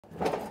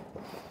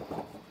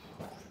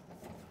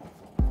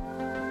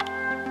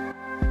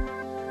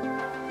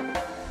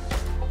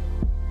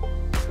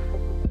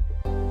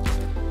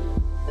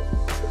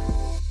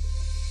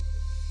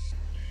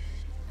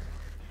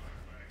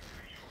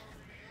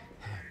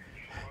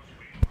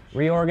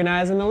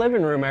Reorganizing the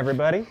living room,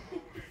 everybody.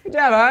 Good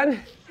job,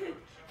 hon.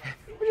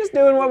 We're just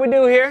doing what we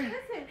do here.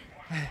 Listen,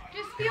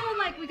 just feeling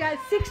like we got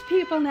 6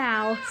 people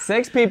now.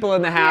 6 people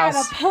in the house.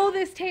 We gotta pull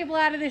this table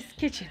out of this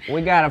kitchen.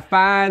 We gotta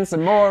find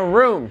some more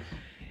room.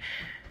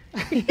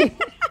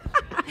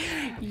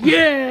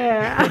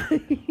 Yeah!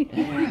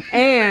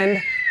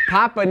 And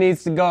Papa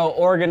needs to go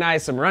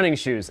organize some running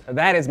shoes.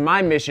 That is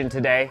my mission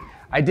today.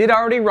 I did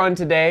already run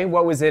today.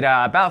 What was it?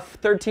 About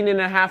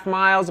 13.5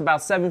 miles, about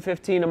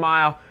 7:15 a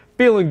mile.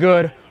 Feeling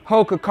good.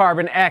 Hoka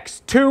Carbon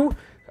X2.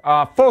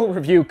 Full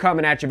review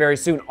coming at you very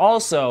soon.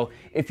 Also,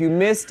 if you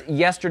missed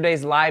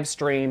yesterday's live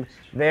stream,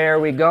 there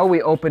we go.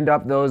 We opened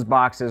up those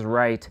boxes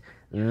right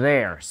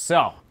there.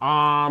 So,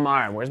 all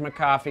right, where's my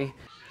coffee?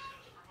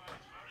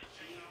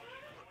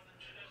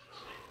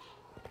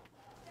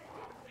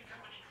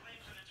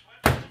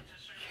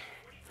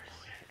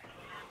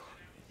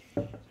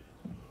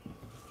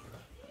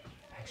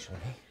 Actually,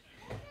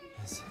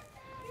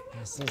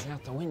 this is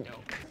out the window.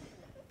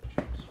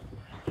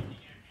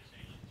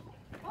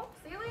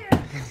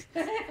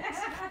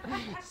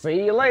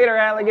 See you later,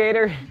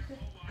 alligator.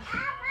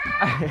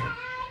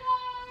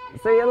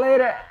 See you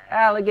later,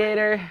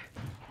 alligator.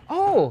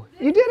 Oh,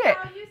 you did it.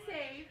 How you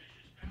save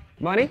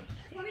Money?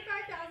 $25,000.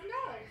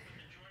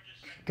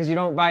 Because you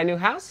don't buy a new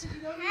house?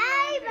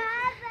 Hey, Papa.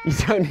 You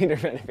don't need a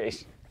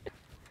renovation.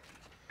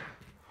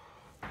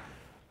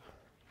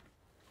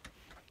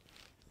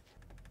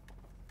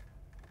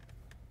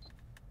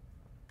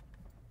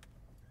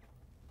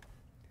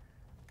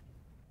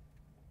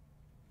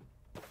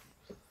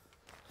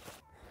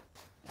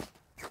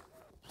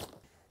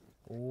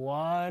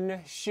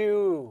 One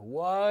shoe.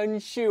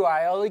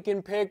 I only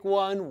can pick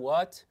one.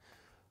 What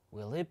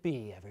will it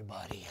be,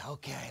 everybody?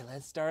 Okay,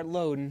 let's start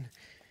loading.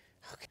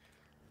 Okay.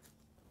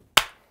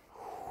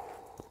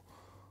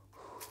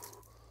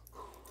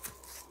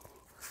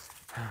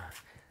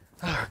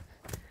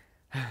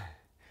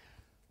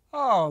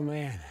 Oh,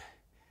 man.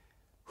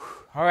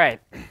 All right.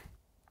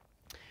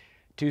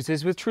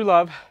 Tuesdays with True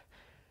Love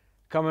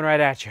coming right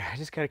at you. I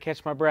just got to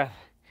catch my breath.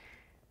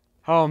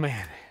 Oh,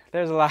 man.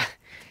 There's a lot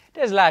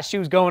of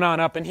shoes going on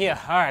up in here.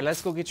 All right,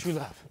 let's go get True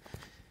Love.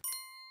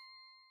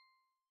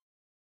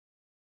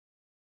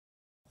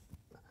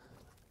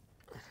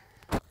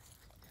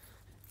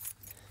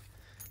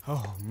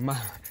 Oh, my.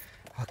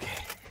 Okay.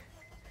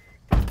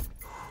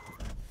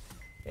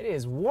 It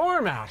is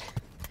warm out.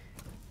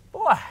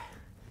 Boy,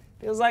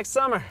 feels like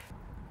summer.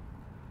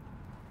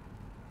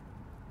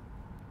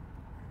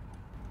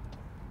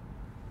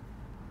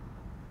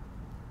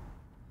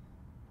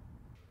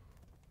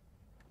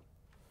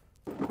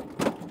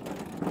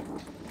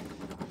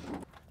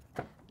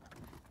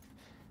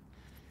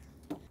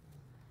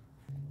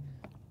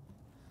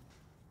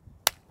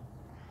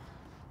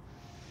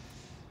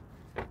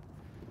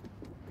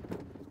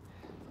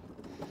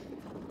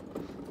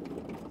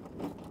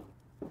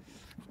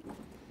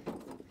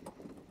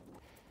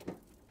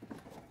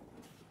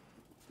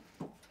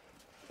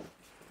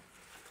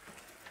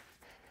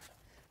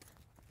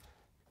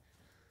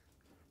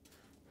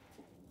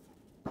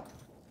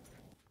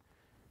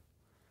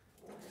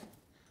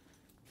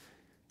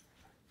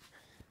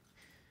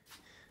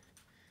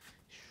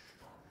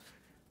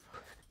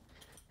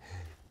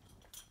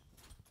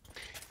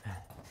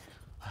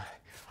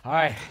 All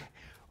right,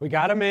 we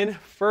got them in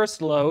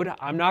first load.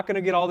 I'm not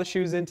gonna get all the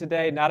shoes in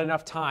today, not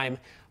enough time,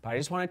 but I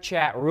just wanna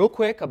chat real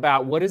quick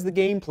about what is the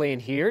game plan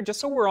here,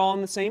 just so we're all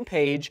on the same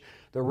page.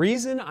 The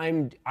reason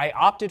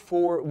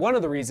one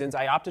of the reasons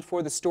I opted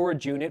for the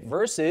storage unit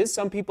versus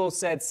some people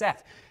said,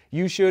 Seth,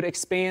 you should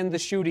expand the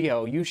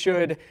studio. You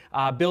should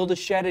build a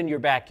shed in your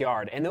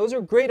backyard. And those are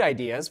great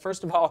ideas.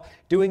 First of all,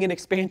 doing an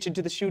expansion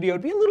to the studio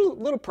would be a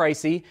little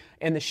pricey.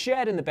 And the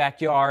shed in the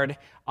backyard,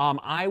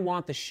 I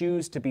want the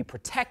shoes to be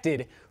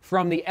protected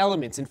from the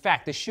elements. In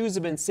fact, the shoes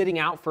have been sitting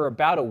out for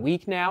about a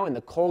week now in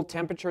the cold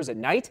temperatures at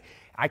night.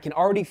 I can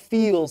already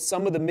feel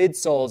some of the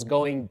midsoles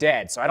going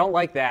dead, so I don't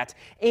like that.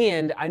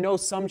 And I know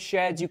some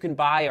sheds you can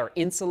buy are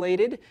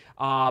insulated,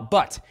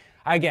 but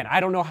again, I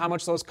don't know how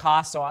much those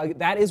cost, so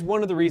that is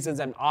one of the reasons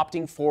I'm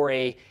opting for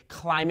a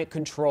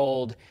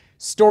climate-controlled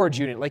storage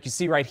unit like you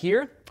see right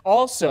here.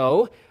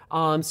 Also,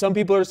 some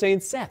people are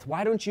saying, Seth,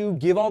 why don't you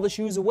give all the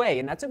shoes away?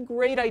 And that's a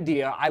great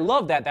idea. I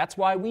love that. That's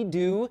why we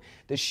do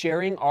the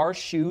Sharing Our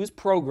Shoes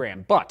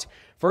program. But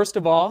first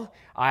of all,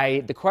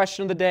 the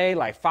question of the day,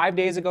 like 5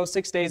 days ago,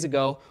 6 days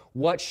ago,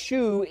 what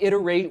shoe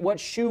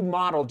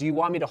model do you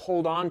want me to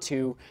hold on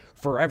to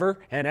forever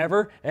and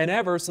ever and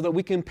ever so that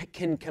we can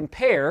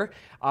compare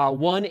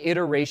one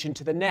iteration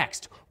to the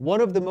next.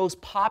 One of the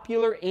most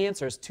popular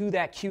answers to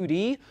that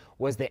QD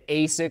was the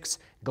ASICS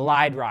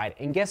Glide Ride.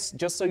 And guess,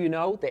 just so you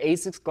know, the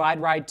ASICS Glide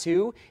Ride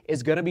 2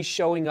 is going to be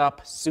showing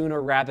up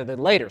sooner rather than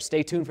later.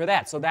 Stay tuned for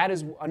that. So that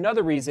is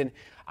another reason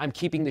I'm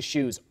keeping the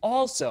shoes.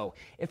 Also,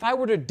 if I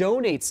were to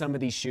donate some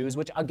of these shoes,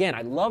 which again,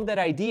 I love that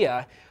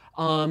idea,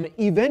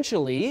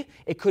 eventually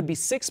it could be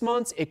 6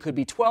 months, it could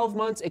be 12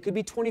 months, it could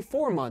be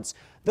 24 months.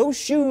 Those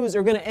shoes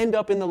are going to end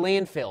up in the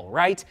landfill,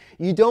 right?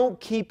 You don't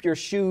keep your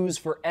shoes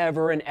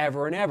forever and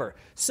ever and ever.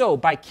 So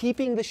by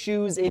keeping the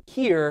shoes in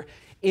here,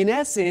 in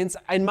essence,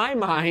 in my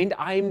mind,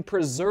 I'm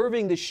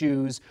preserving the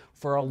shoes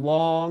for a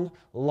long,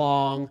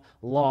 long,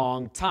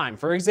 long time.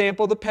 For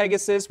example, the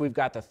Pegasus, we've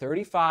got the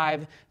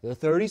 35, the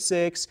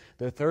 36,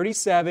 the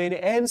 37,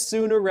 and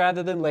sooner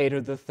rather than later,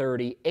 the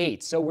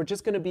 38. So we're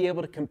just going to be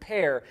able to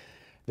compare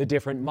the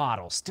different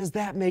models. Does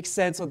that make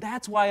sense? So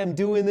that's why I'm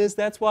doing this.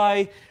 That's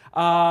why,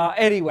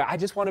 anyway, I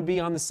just want to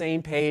be on the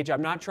same page.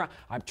 I'm not trying,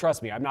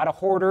 trust me, I'm not a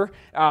hoarder.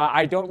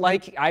 I don't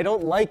like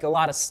a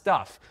lot of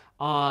stuff.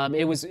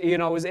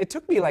 It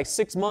took me like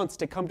 6 months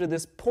to come to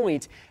this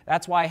point.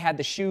 That's why I had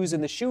the shoes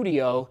in the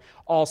studio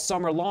all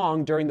summer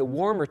long during the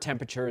warmer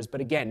temperatures. But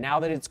again, now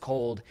that it's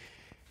cold,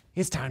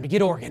 it's time to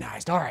get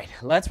organized. All right,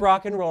 let's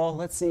rock and roll.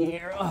 Let's see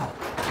here. Oh,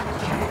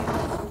 okay.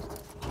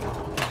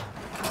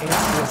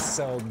 It's just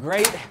so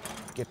great.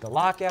 Get the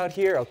lock out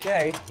here.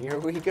 Okay, here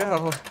we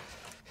go.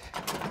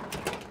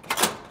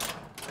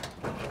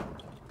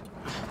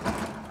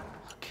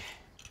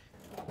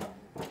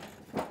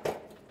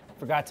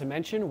 Forgot to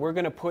mention, we're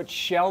going to put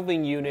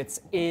shelving units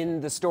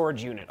in the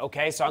storage unit.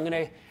 Okay, so I'm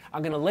going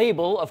to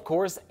label, of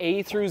course,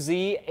 A through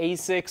Z,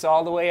 A6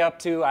 all the way up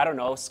to, I don't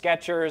know,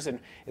 Skechers, and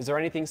is there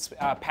anything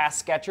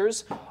past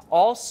Skechers?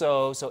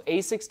 Also, so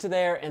A6 to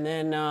there, and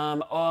then,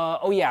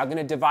 oh yeah, I'm going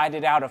to divide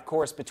it out, of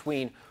course,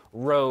 between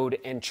road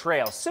and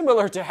trail,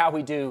 similar to how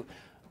we do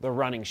the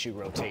running shoe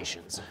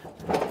rotations.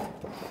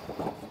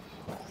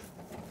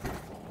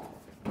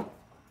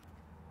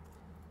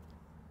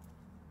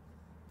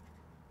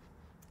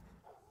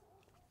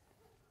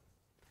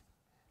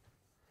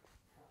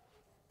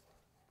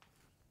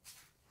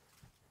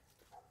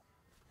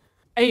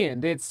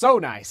 And it's so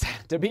nice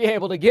to be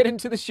able to get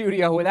into the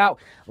studio without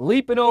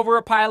leaping over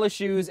a pile of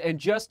shoes and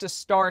just to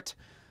start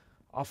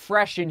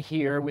afresh in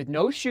here with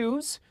no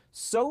shoes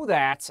so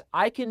that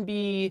I can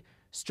be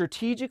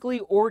strategically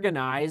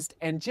organized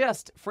and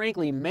just,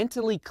 frankly,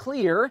 mentally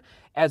clear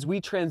as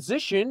we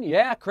transition,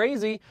 yeah,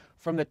 crazy,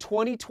 from the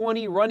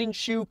 2020 running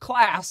shoe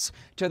class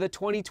to the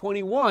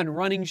 2021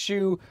 running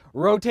shoe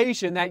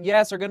rotation that,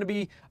 yes, are going to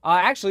be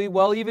actually,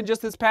 well, even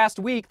just this past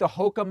week, the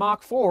Hoka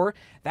Mach 4,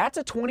 that's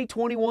a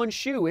 2021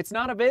 shoe. It's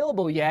not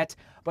available yet,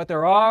 but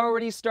they're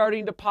already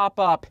starting to pop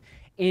up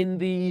in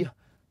the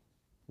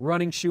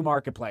running shoe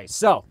marketplace.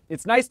 So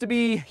it's nice to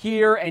be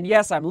here, and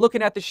yes, I'm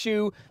looking at the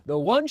shoe, the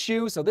one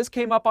shoe. So this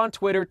came up on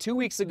Twitter 2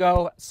 weeks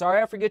ago. Sorry,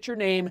 I forget your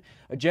name.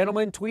 A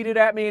gentleman tweeted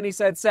at me and he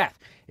said, Seth,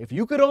 if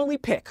you could only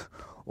pick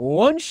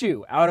one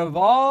shoe out of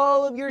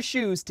all of your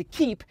shoes to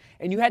keep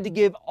and you had to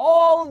give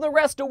all of the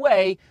rest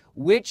away,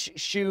 which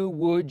shoe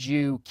would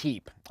you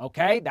keep?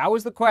 Okay, that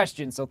was the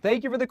question. So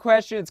thank you for the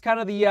question. It's kind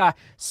of the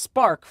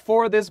spark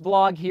for this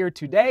vlog here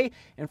today.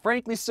 And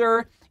frankly,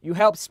 sir, you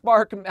helped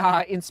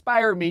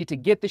inspire me to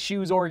get the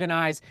shoes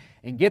organized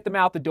and get them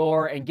out the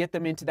door and get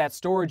them into that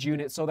storage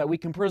unit so that we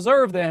can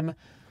preserve them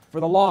for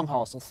the long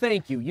haul. So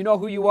thank you. You know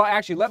who you are.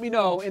 Actually, let me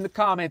know in the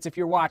comments if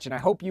you're watching. I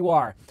hope you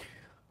are.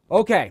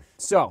 Okay,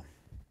 so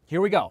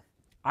here we go.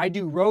 I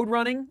do road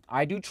running,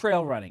 I do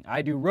trail running.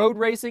 I do road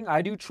racing,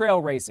 I do trail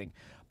racing.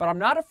 But I'm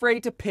not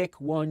afraid to pick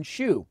one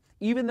shoe,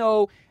 even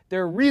though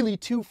they're really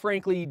two,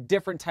 frankly,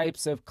 different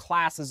types of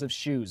classes of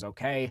shoes,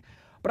 okay?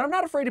 But I'm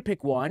not afraid to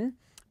pick one.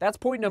 That's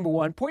point number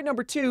one. Point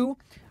number two,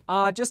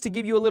 just to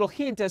give you a little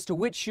hint as to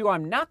which shoe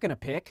I'm not going to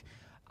pick,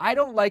 I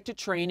don't like to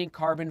train in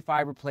carbon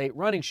fiber plate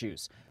running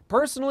shoes.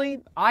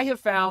 Personally, I have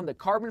found that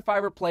carbon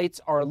fiber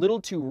plates are a little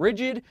too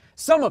rigid.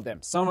 Some of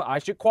them, I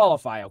should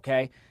qualify,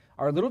 okay,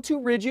 are a little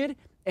too rigid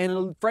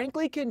and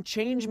frankly can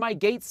change my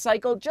gait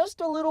cycle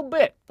just a little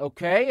bit,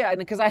 okay? And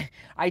because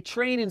I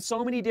train in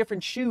so many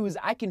different shoes,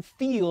 I can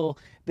feel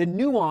the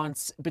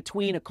nuance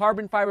between a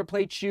carbon fiber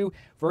plate shoe.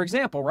 For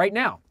example, right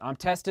now, I'm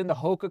testing the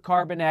Hoka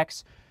Carbon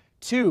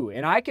X2,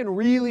 and I can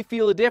really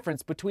feel the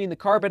difference between the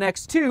Carbon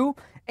X2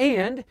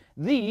 and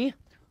the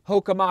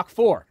Hoka Mach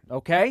 4,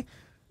 okay?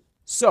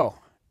 So,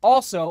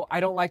 also, I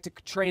don't like to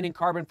train in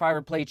carbon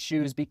fiber plate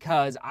shoes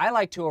because I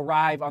like to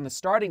arrive on the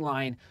starting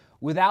line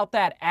without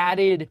that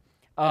added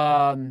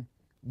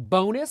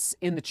bonus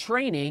in the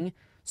training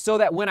so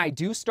that when I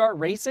do start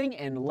racing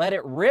and let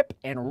it rip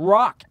and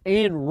rock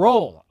and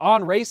roll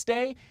on race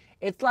day,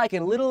 it's like a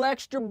little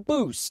extra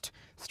boost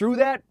through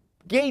that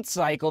gait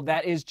cycle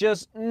that is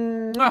just,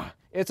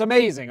 it's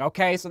amazing,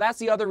 okay? So that's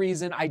the other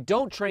reason I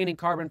don't train in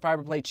carbon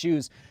fiber plate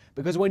shoes,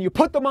 because when you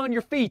put them on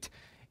your feet,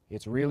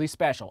 it's really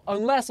special.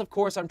 Unless, of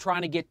course, I'm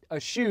trying to get a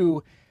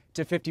shoe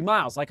to 50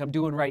 miles like I'm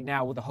doing right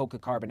now with the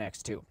Hoka Carbon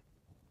X2.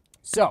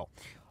 So,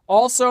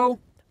 also,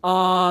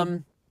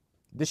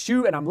 the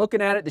shoe, and I'm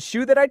looking at it, the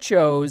shoe that I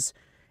chose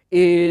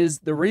is,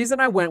 the reason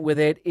I went with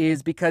it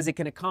is because it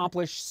can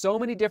accomplish so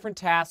many different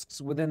tasks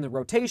within the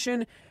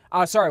rotation,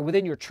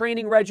 within your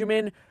training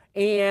regimen,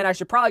 and I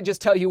should probably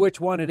just tell you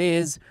which one it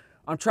is.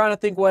 I'm trying to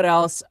think what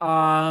else.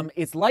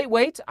 It's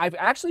lightweight. I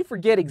actually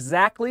forget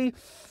exactly.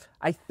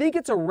 I think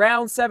it's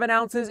around 7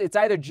 ounces. It's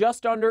either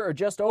just under or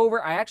just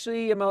over. I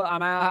actually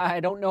I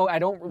don't know. I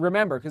don't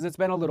remember because it's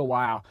been a little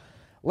while.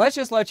 Let's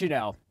just let you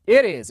know.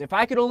 It is, if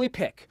I could only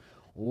pick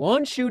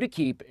one shoe to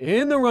keep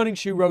in the running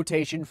shoe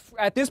rotation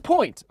at this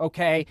point,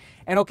 okay?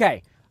 And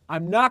okay,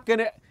 I'm not going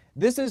to,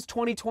 this is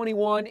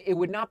 2021. It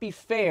would not be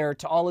fair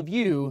to all of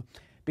you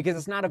because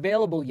it's not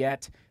available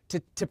yet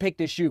to pick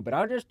this shoe. But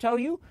I'll just tell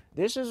you,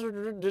 this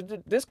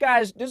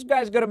guy's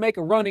going to make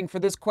a running for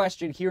this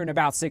question here in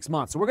about 6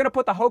 months. So we're going to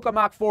put the Hoka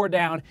Mach 4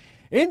 down.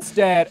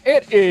 Instead,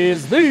 it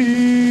is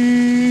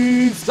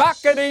the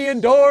Saucony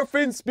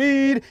Endorphin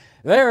Speed.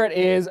 There it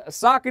is,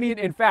 Saucony.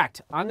 In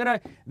fact,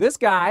 this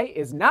guy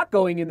is not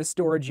going in the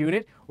storage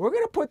unit. We're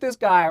going to put this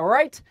guy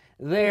right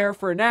there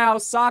for now.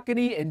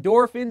 Saucony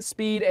Endorphin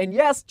Speed. And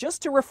yes,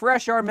 just to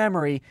refresh our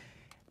memory,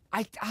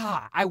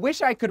 I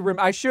wish I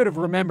should have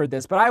remembered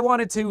this, but I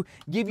wanted to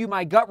give you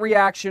my gut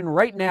reaction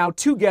right now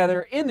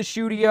together in the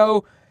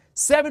studio.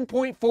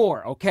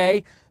 7.4,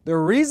 okay? The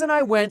reason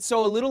I went a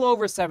little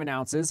over 7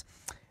 ounces,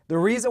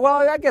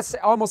 I guess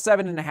almost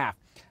 7.5.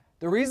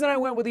 The reason I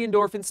went with the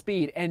Endorphin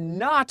Speed and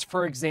not,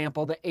 for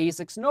example, the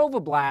Asics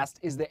Nova Blast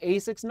is the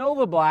Asics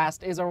Nova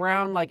Blast is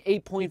around like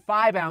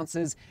 8.5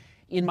 ounces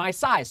in my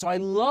size. So I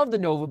love the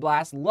Nova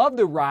Blast, love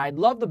the ride,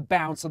 love the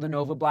bounce of the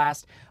Nova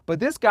Blast, but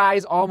this guy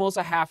is almost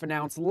a half an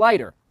ounce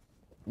lighter.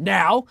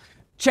 Now,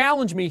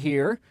 challenge me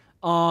here.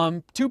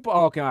 Oh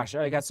gosh,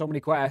 I got so many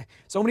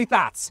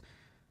thoughts.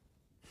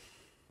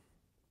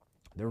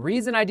 The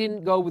reason I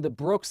didn't go with the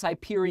Brooks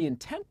Hyperion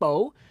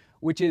Tempo,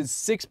 which is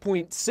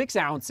 6.6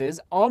 ounces,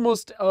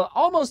 almost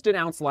an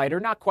ounce lighter,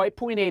 not quite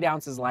 0.8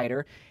 ounces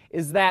lighter,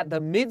 is that the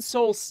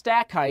midsole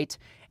stack height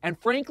and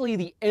frankly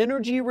the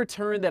energy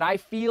return that I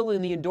feel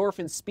in the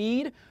Endorphin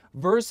Speed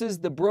versus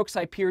the Brooks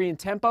Hyperion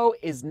Tempo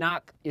is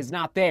not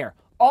there.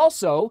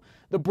 Also,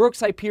 the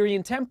Brooks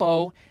Hyperion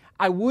Tempo,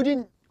 I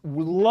wouldn't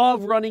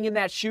love running in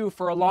that shoe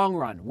for a long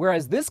run,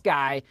 whereas this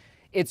guy,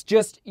 it's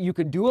just, you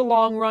can do a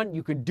long run,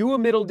 you can do a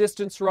middle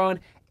distance run,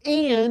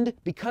 and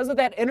because of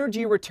that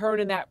energy return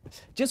and that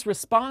just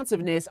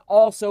responsiveness,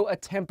 also a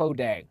tempo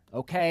day,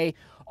 okay?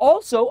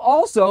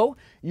 Also,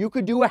 you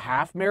could do a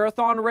half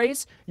marathon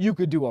race, you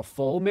could do a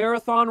full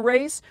marathon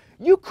race,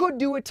 you could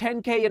do a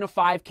 10K and a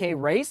 5K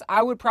race.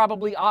 I would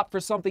probably opt for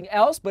something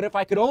else, but if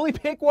I could only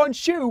pick one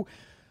shoe,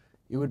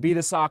 it would be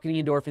the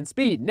Saucony Endorphin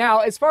Speed.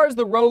 Now, as far as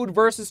the road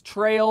versus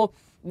trail,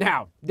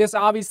 now, this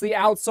obviously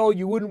outsole,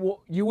 you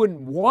wouldn't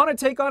want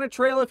to take on a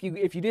trail if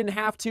you didn't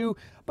have to,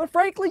 but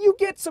frankly, you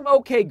get some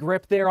okay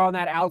grip there on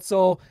that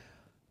outsole.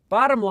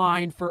 Bottom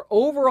line, for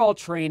overall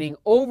training,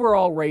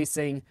 overall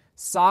racing,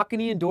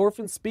 Saucony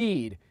Endorphin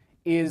Speed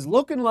is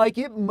looking like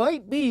it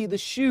might be the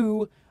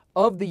shoe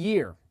of the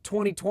year,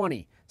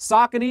 2020.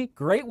 Saucony,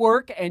 great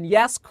work, and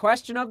yes,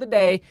 question of the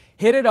day,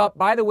 hit it up.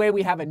 By the way,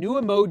 we have a new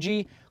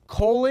emoji,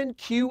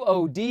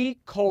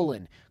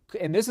 :QOD:,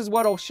 and this is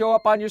what will show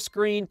up on your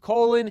screen,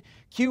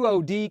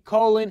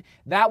 :QOD:.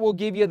 That will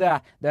give you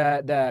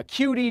the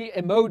cutie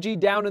emoji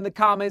down in the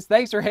comments.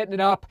 Thanks for hitting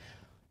it up.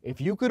 If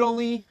you could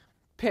only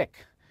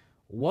pick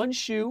one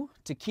shoe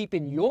to keep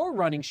in your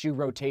running shoe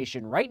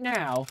rotation right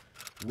now,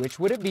 which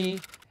would it be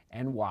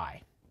and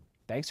why?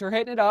 Thanks for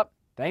hitting it up.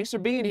 Thanks for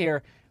being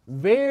here.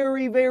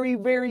 Very, very,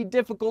 very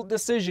difficult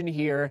decision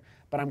here,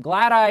 but I'm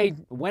glad I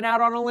went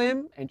out on a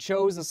limb and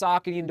chose the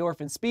Saucony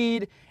Endorphin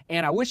Speed,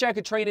 and I wish I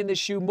could train in this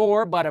shoe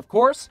more, but of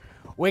course,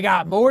 we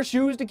got more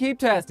shoes to keep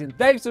testing.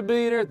 Thanks for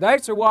being here.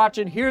 Thanks for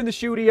watching here in the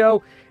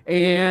studio,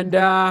 and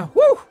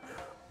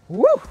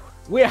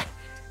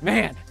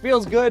man,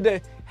 feels good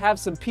to have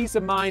some peace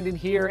of mind in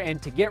here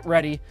and to get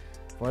ready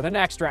for the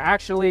next round.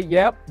 Actually,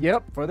 yep,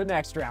 for the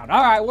next round.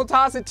 All right, we'll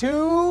toss it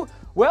to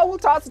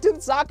the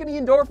Saucony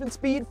Endorphin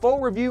Speed full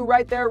review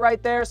right there.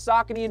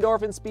 Saucony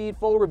Endorphin Speed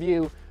full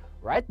review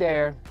right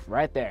there.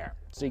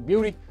 Seek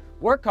beauty,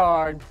 work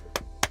hard,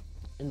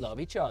 and love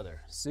each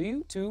other. See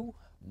you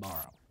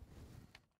tomorrow.